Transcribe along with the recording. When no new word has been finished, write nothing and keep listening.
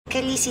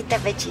Kalisita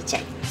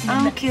Bachichay.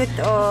 Ang cute,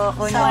 oh.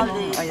 One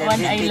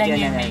eye lang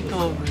yung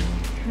makeover.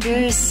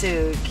 They're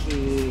so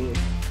cute.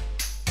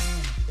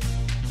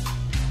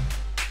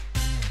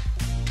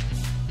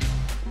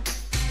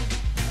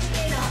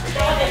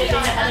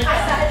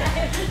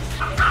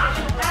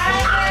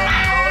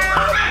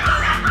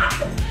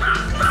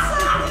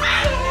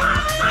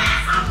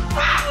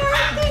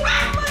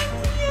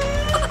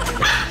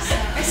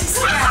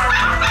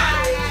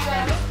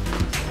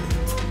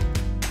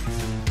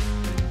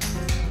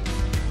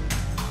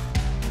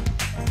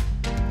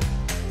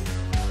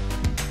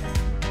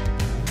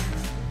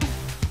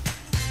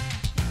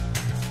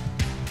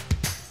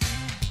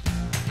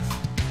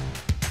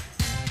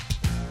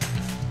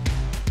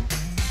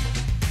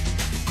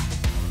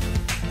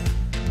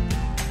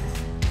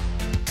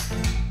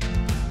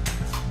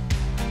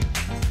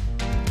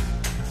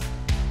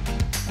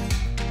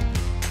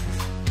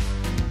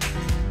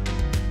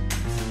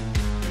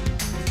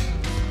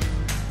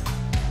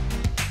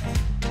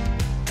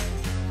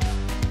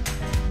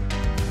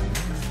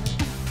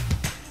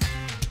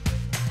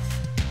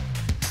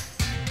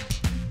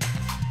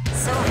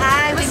 So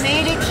hi, we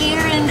made it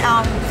here in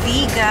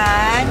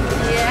Vegan.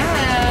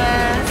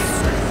 Yes.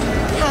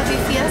 Happy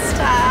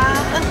Fiesta.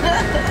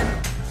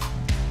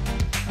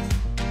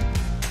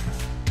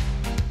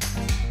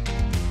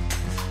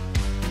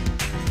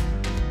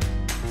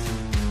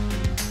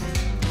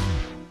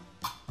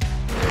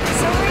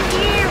 So we're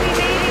here, we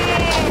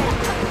made it!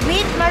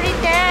 Meet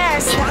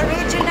Marites, the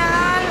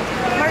original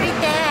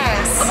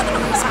Marites.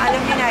 So alam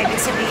niyo na,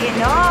 ibig sabihin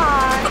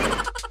nun.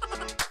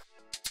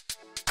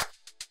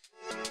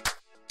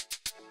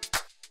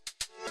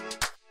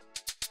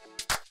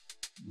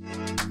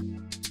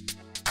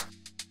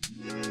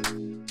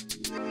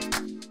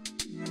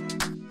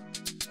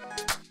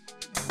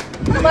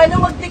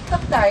 Paano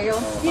mag-TikTok tayo?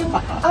 Yung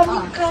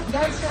amikap.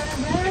 Dance ka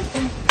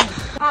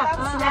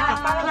na.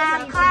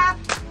 Pangakap!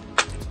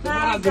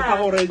 Nagip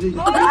ako ready.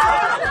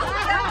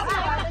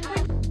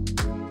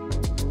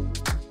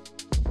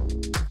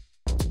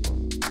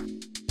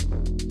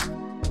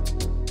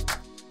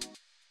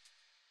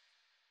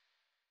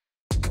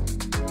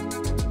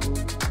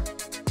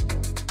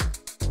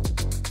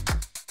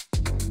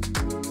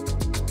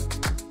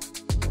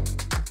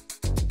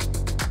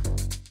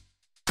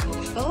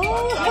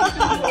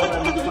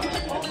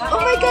 Oh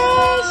my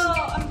gosh!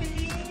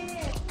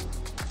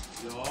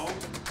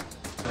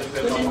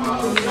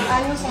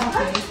 Ayaw sa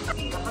akin.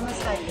 Baka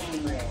masaya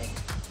yung red.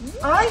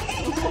 Ay!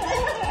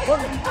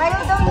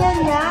 Ayaw daw yan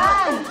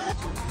yan!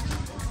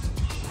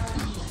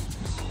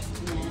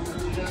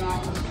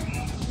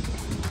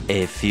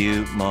 A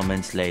few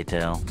moments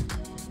later.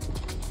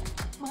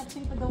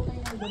 Matching pa daw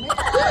kayo ng damit.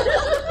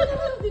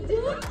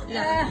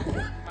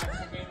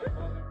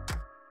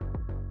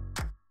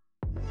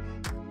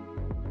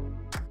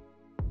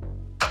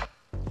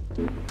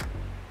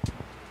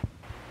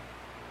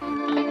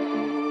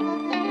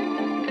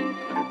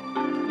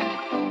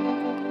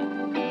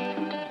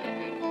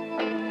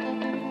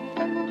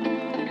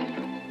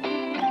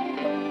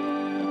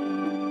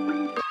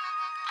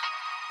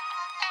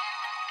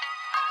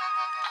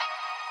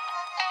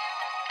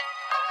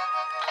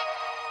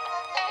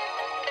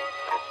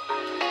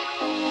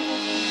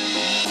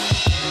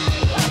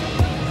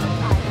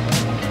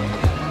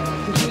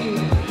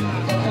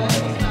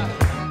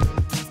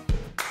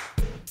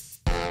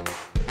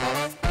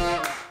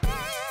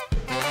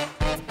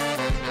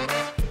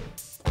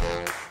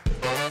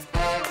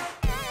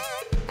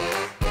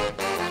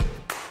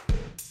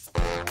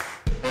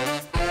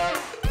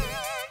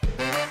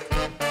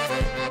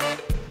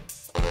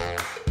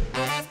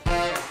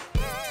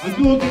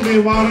 Aduh, may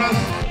waras.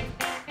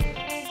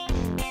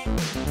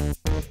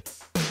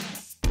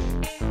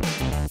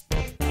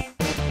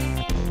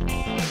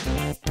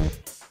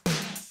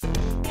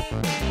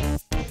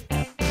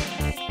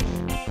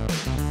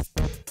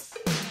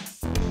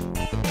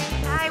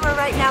 Hi, we're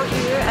right now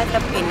here at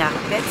the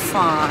Pinakbet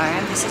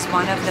Farm. This is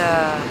one of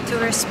the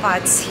tourist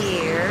spots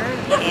here.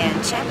 And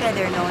syempre,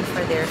 they're known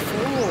for their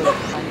food.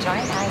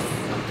 Join us.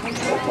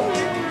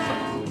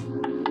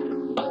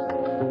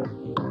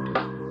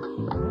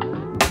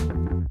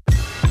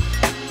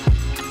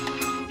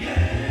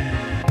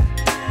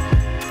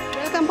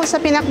 Sa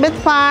Pinakbet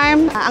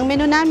Farm, ang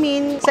menu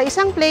namin sa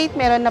isang plate,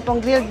 meron na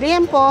pong grilled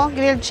liempo,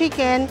 grilled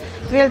chicken,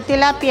 grilled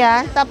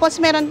tilapia, tapos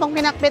meron pong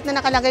pinakbet na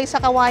nakalagay sa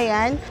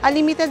kawayan,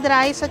 unlimited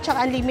rice at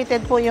saka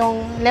unlimited po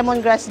yung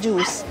lemongrass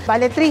juice.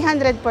 Bale,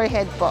 300 per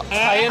head po.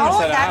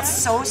 Oh, that's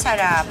so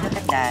sarap. Look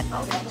at that.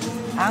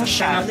 Ang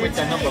sarap.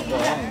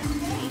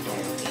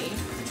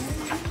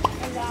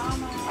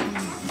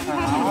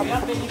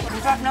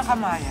 Sarap na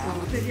kamaya.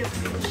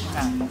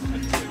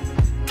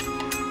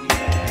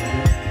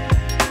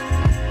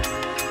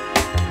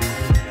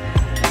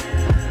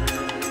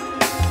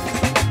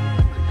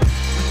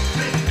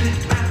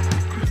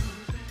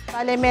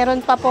 Bale, meron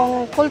pa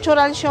pong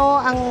cultural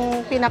show ang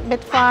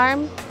Pinakbet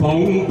Farm.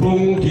 Pong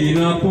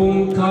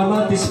kinapong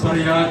kamatis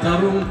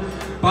paryatarong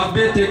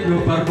pagbetek no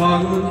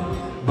parbangon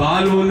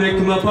balo nek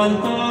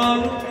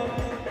mapantang.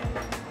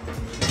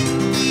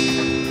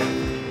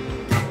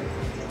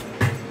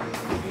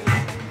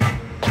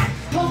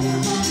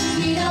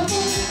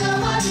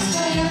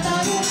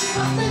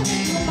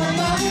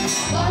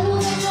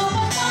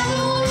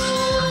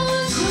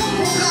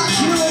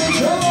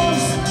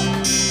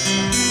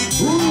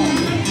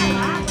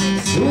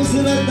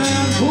 Susunod na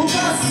ang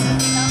bukas.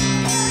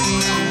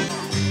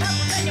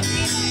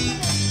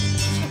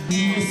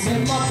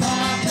 Isip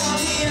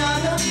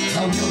mapapangyanan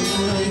ang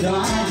mga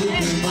dahil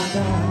ng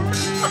mata.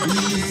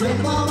 Isip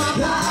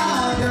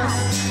mapagagas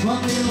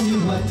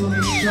mag-inuhat ko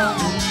siya.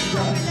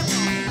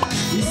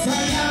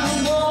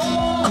 Isayang mo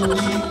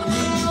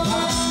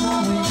itinpas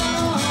mo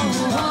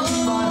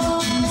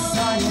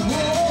isayang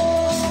mo.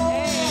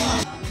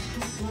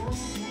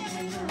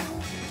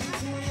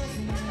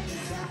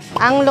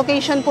 Ang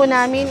location po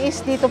namin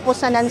is dito po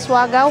sa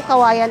Nanswagaw,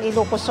 Kawayan,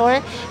 Ilocos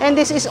Sur. And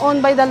this is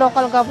owned by the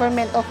local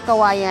government of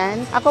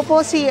Kawayan. Ako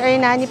po si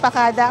Ernani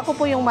Pacada. Ako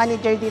po yung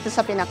manager dito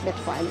sa Pinakbet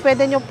Fund.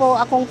 Pwede nyo po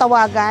akong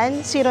tawagan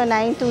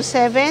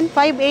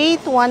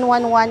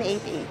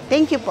 0927-58-11188.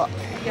 Thank you po.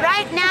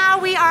 Right now,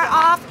 we are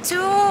off to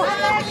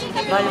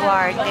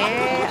Baluarte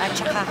at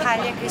saka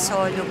Calle,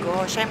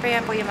 Crisologo. Siyempre,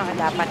 yan po yung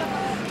mga dapat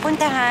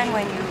puntahan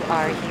when you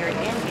are here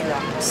in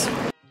Ilocos.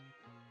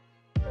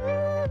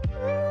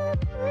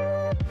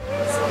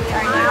 We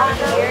are now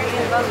here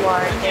in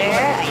Baluarte.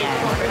 Ayan,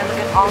 we're gonna look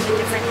at all the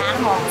different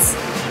animals.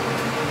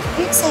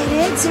 Are you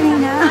excited,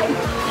 Serena?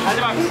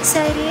 Are you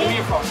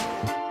excited?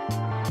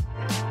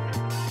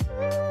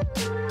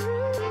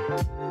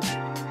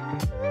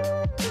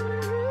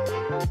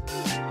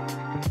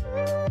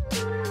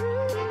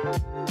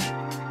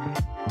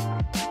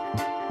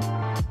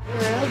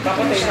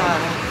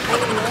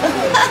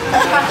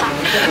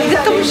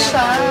 Ito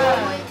siya.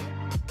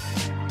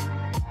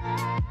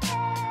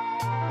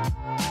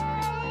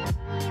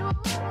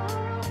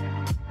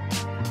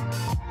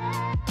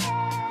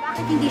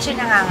 Bakit hindi siya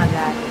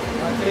nangangagat?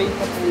 Train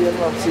na po yan,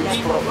 ma'am, since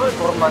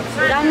 4 months.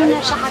 Gano'n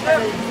na siya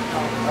katagal?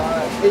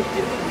 8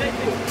 years.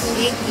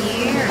 8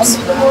 years.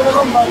 Ano mo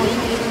naman ba?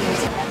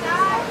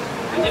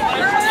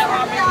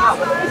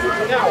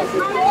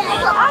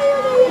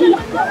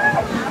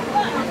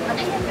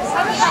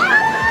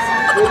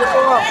 Pwede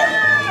po.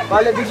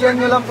 Bale, bigyan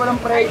nyo lang po ng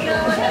price.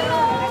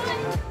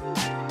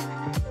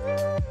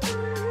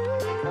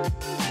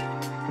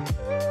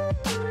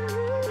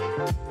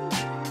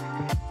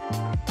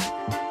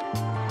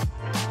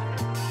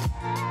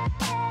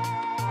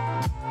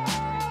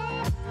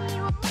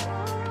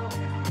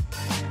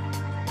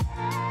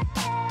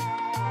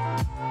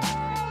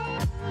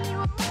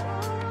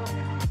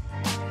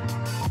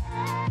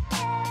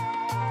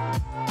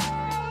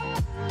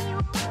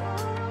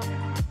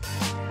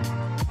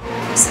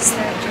 This is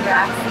the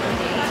giraffe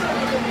feeding.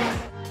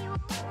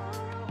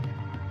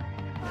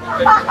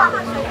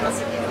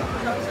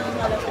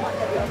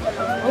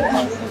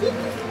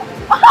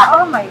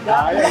 Oh my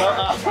God.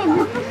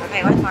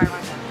 Okay, one more.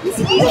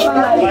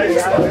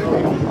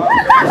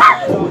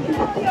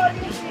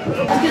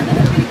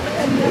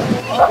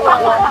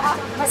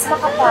 Mas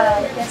makapal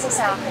kaysa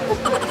sa akin.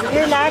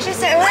 Your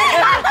lashes are...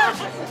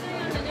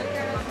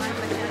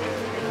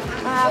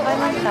 Mahaba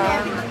ng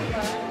tongue.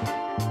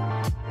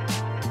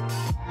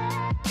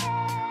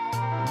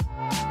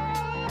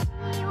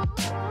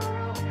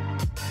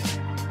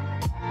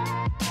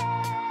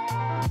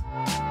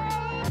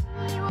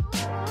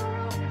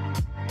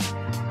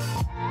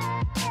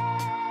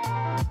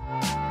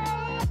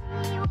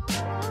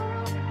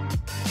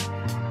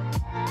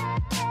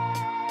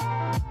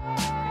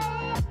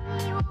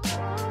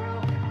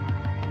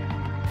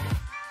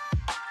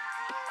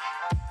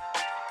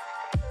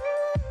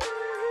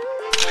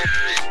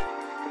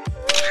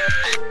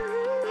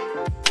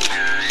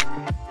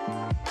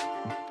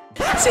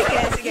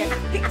 Sige.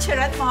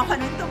 Picturean mo ako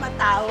nung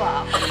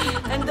tumatawa.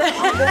 And then,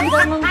 ang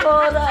ganda ng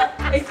Cora.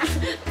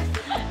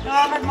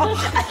 Nakakan mo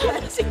siya.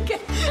 Sige.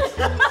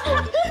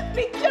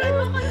 Picture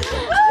mo ko.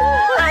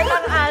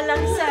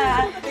 Alang-alang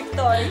sa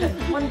Victoria.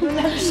 Mundo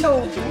ng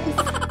showbiz.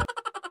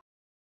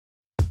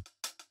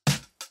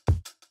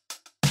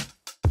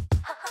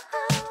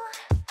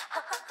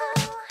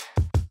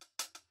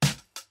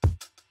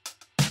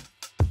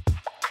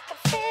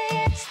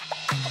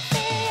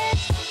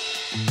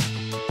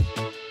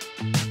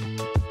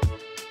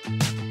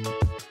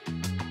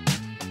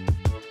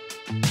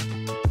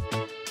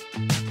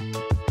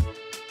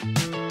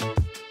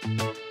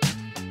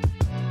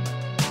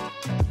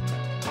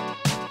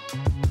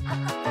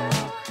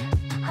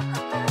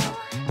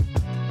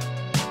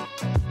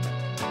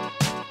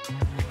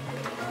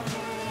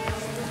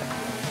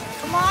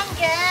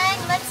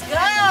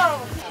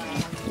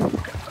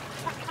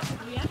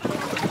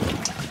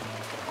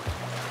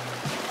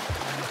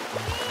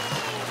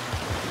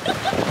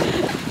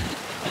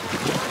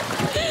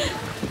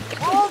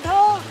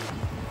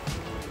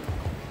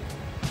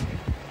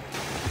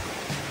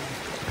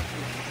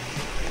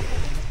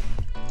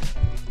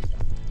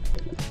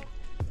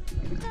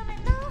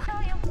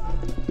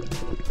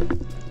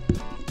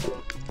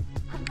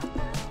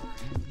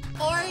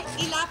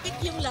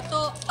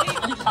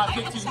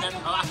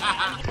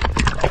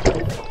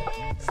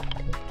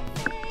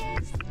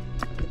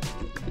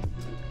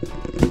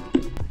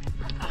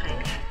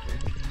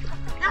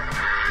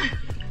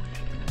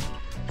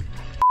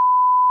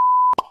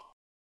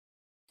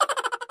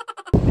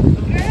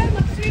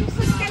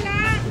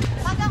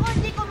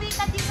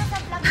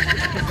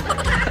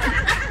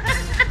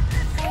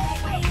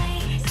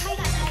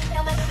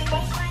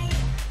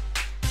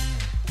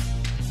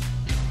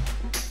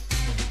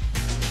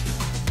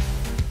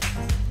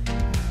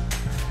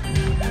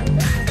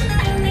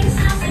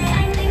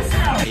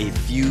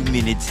 few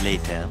minutes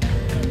later.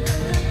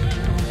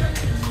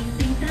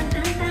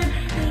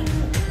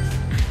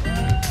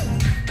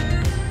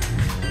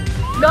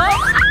 No!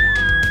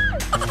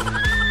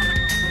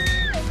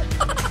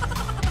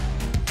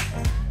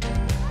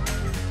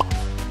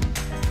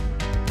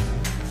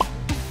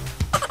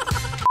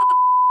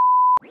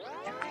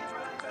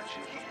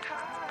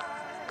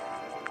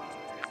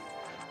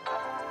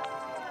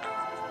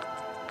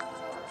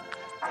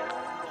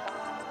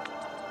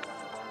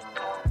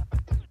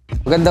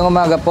 Magandang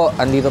umaga po.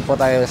 Andito po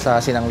tayo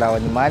sa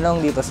Sinanglawan ni Manong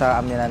dito sa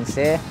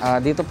Aminanse.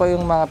 Dito po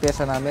yung mga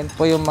pyesa namin.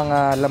 Po yung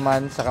mga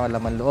laman sa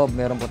laman loob.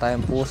 Meron po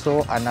tayong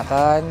puso,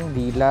 anakan,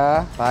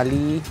 dila,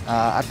 pali,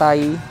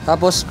 atay.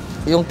 Tapos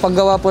yung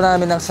paggawa po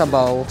namin ng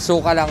sabaw,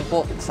 suka lang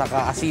po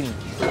saka asin.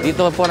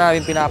 Dito po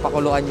namin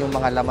pinapakuluan yung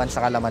mga laman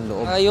sa laman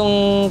loob.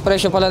 Yung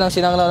presyo pala ng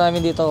sinanglaw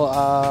namin dito,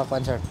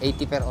 80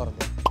 per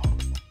order.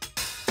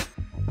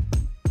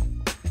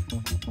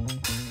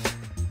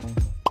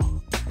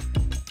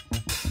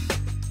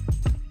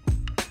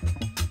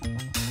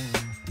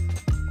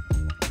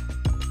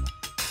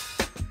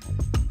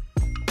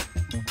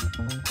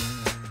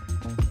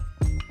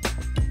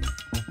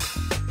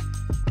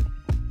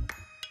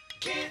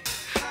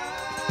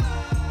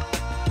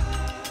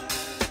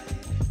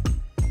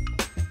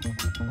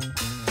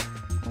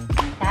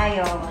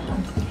 Tayo.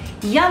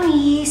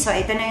 Yummy! So,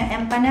 ito na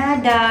yung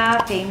empanada.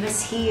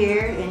 Famous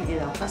here in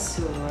ILOCOS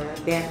SUR.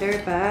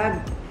 Better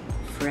pag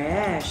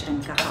fresh.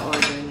 And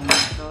kaka-order lang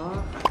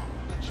ito.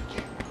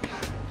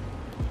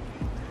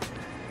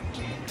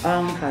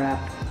 Ang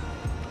sarap.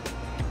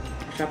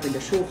 Sarap with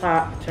the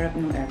suka. Sarap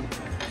ng egg.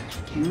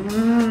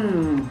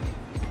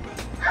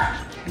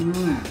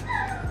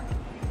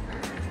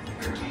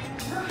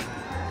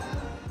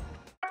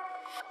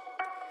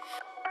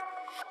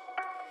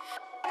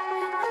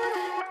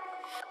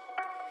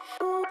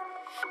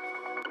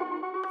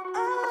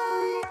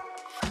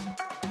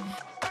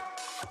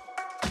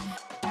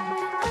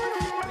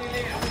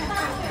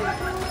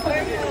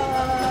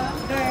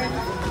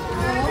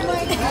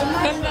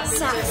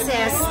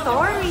 Success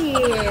story!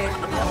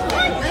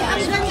 Ay,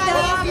 ang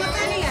ganda!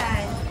 Magkano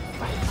yan?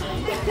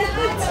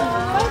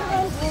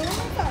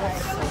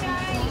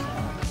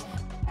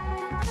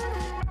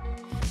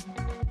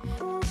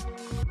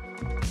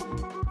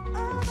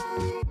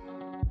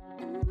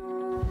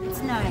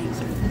 It's nice.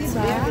 It's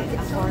very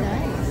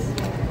affordable.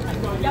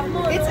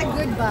 It's a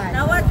good buy.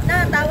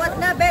 Tawad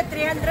na, be,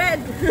 300.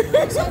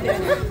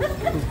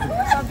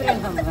 Sobrang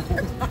naman.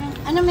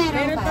 Ano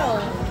meron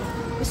pa?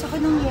 Gusto ko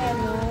ng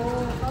yellow.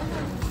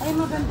 Ay,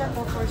 maganda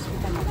to. First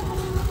kita na.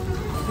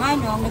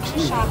 Manong,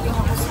 nagsishopping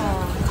ako sa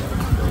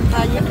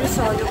Calle,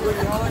 Crisologo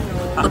yun.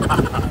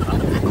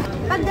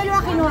 Pag dalawa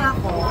kinuha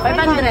ko,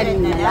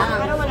 500 na lang.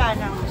 Pero wala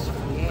nang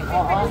suklit.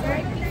 Oo.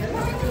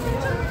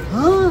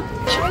 Huh?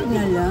 Sure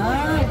na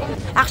lang.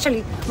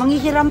 Actually,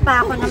 manghihiram pa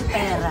ako ng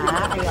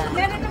pera. Ayan.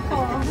 Meron ako.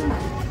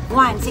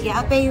 One. Sige,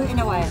 I'll pay you in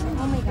a while.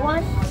 Oh my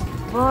God.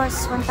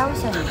 Boss,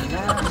 1,000 na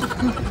lang.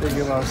 Thank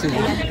you, ma'am. Sige.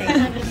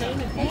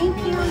 Thank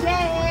you.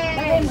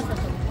 Yay!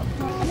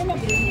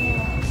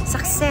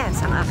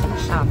 Success ang aking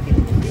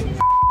shopping.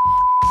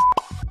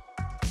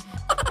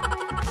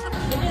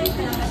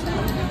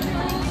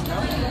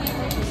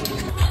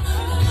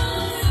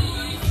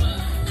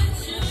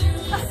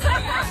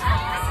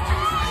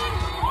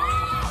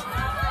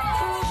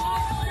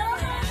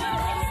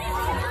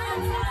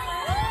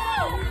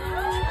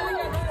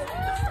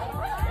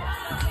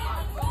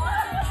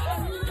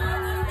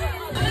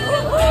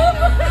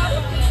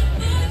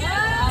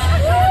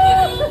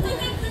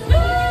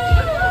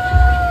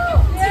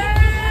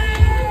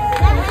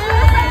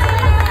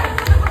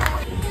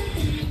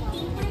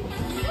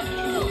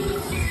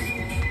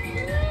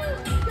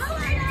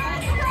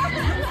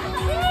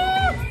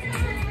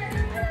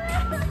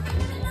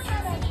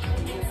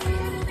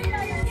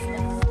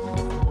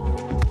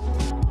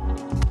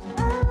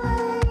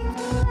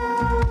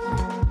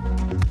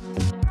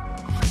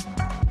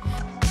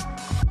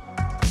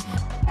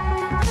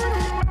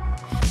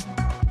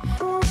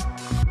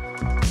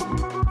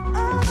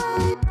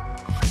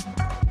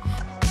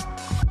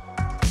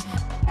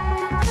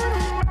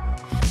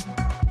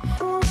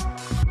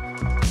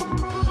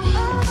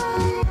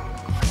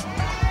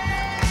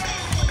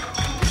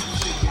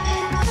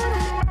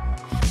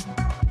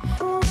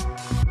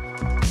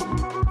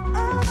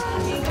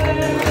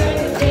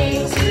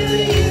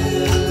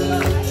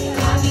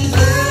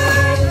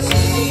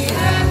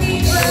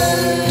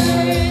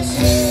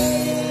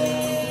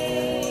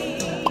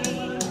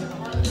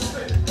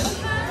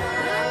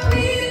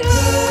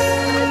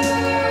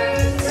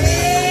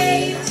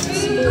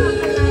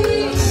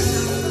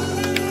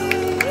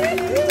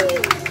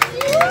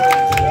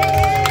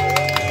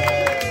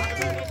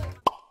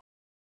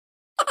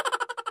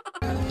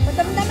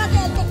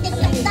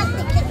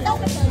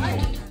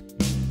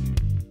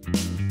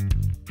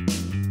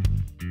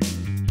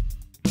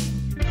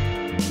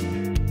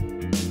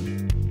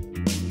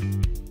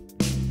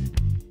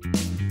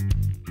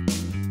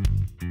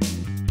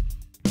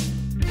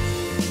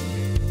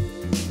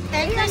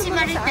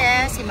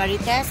 si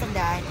Marites ang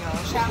daan nyo.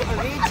 Siya ang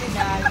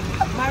original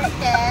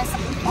Marites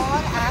in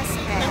all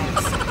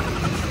aspects.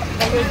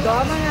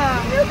 Mayordoma na.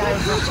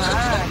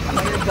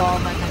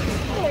 Mayordoma na.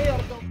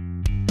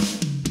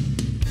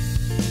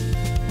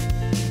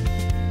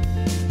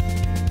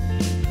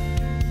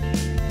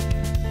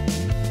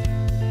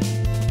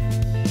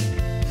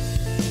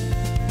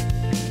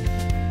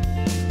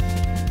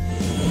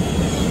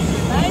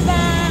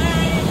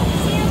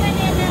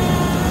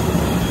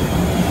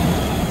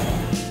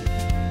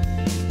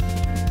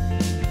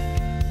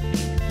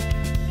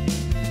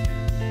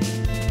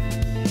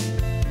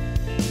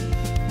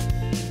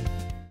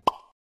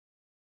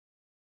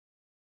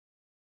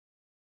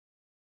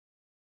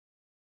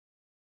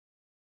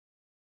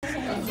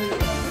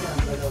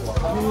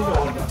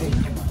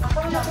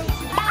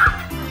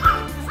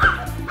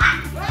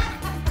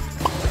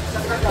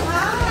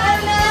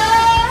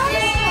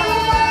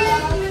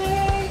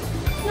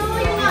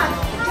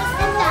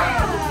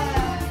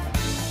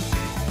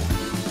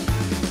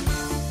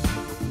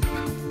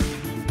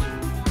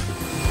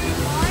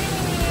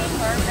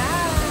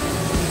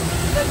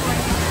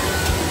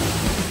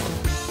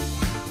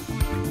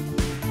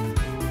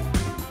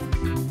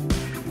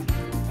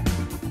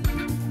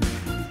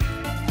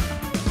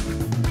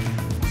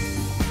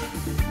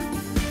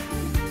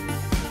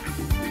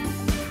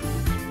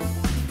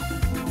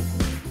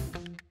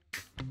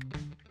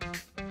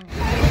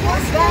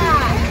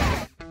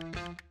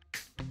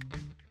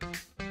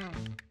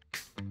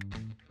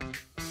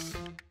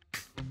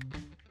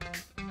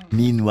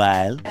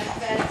 Meanwhile,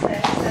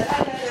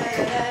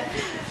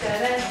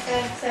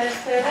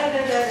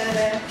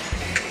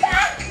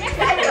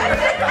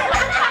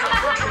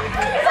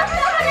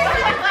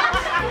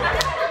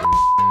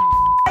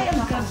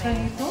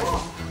 ganito.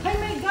 Ay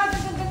my God,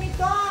 ang ganda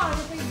nito.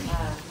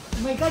 Oh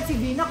my God, si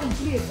Vina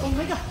complete. Oh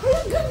my God, ay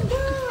ang ganda.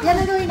 Yan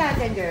ang gawin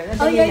natin, girl.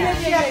 Oh, yeah.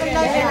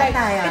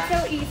 It's so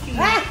easy.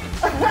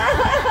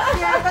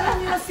 Kaya ka ng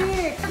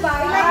music.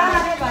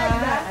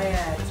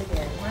 Ayan,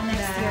 sige.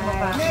 Next year mo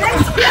pa.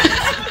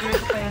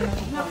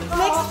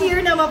 Next year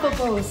na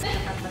mapopose.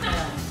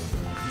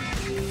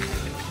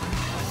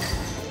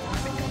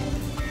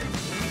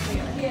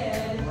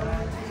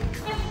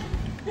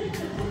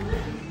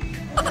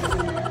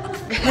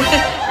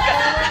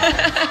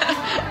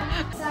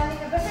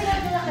 Basta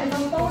lang na kayo,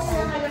 mag-post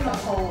lang kayo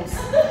mag-post.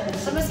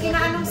 So, maski na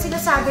anong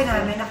sinasabi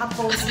namin,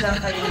 naka-post lang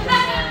kayo.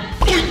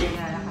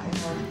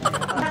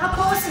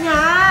 Naka-post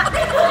nga!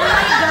 Oh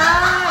my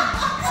God!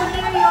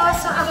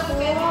 Seryoso ako!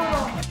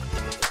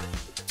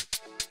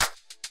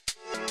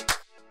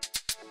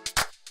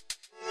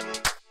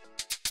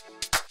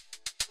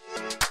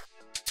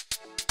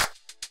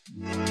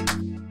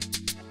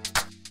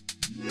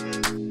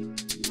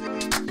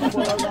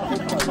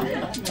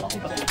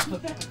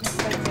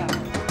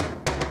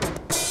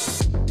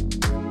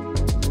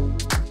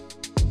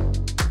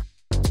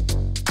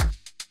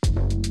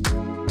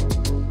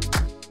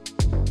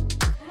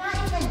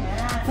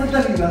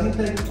 Sandali lang,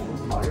 hintayin ko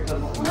kung makita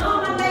mo.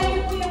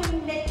 Mamatayin mo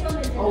yung net ko.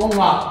 Oo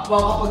nga,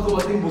 baka kapag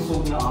dumating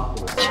busog na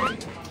ako.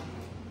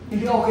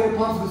 Hindi okay,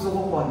 Pops. Gusto ko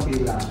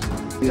konti lang.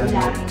 Bilangin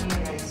niyo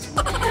yung rice.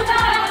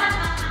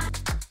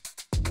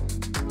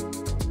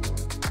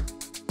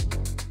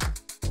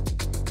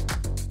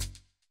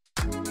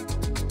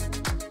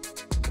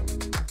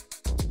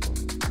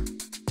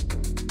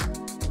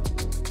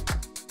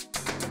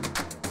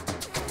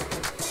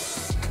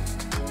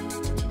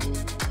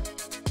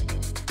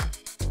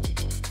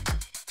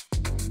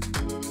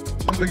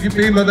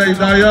 Nagiping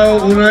madaydayaw,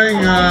 unay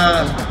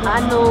nga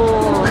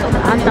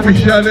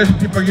opisyales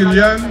di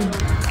Pagilian.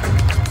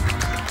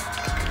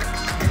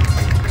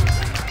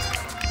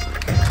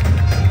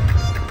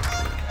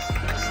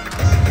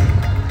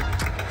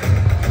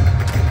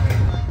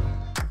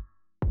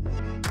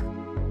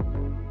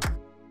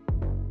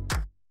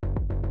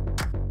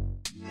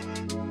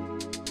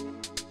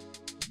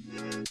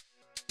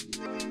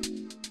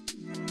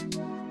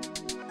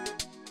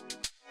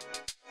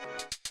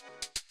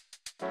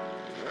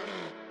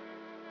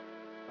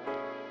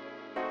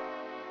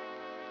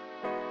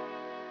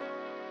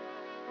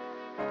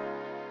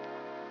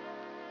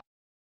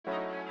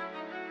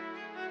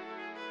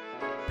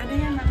 Ano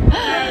yan?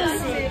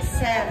 5, 6,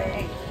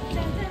 7, 8.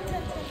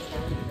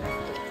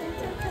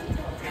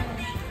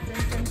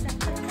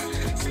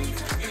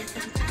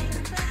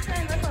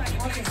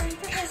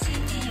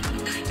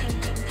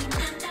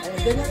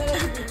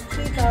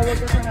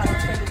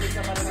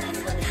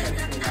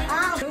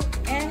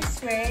 And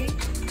sway,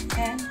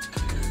 and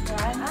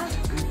 1,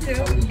 2,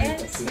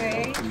 and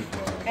sway,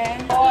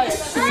 and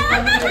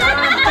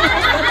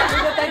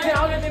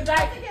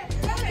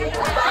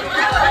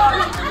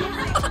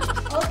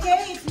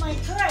Okay, it's my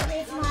turn.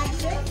 It's my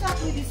turn.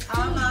 Stop with this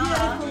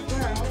beautiful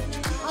girl.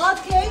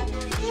 Okay,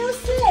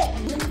 music.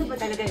 Ano ba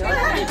talaga yun?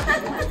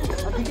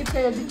 Dikit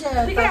kayo, dikit.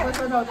 Tapos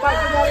ano,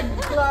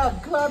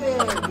 clubbing.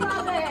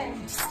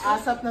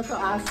 Asap na to,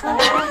 asap.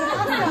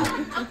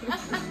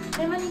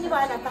 Ay,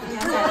 maniniwala pa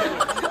kaya sa akin.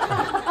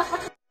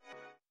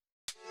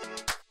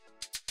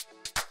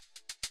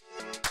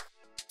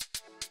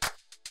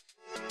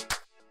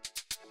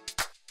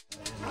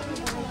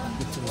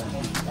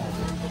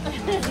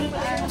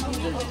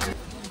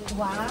 We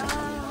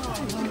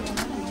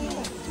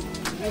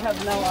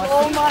have now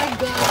oh my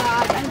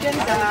God! Ang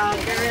ganda,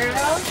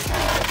 girl!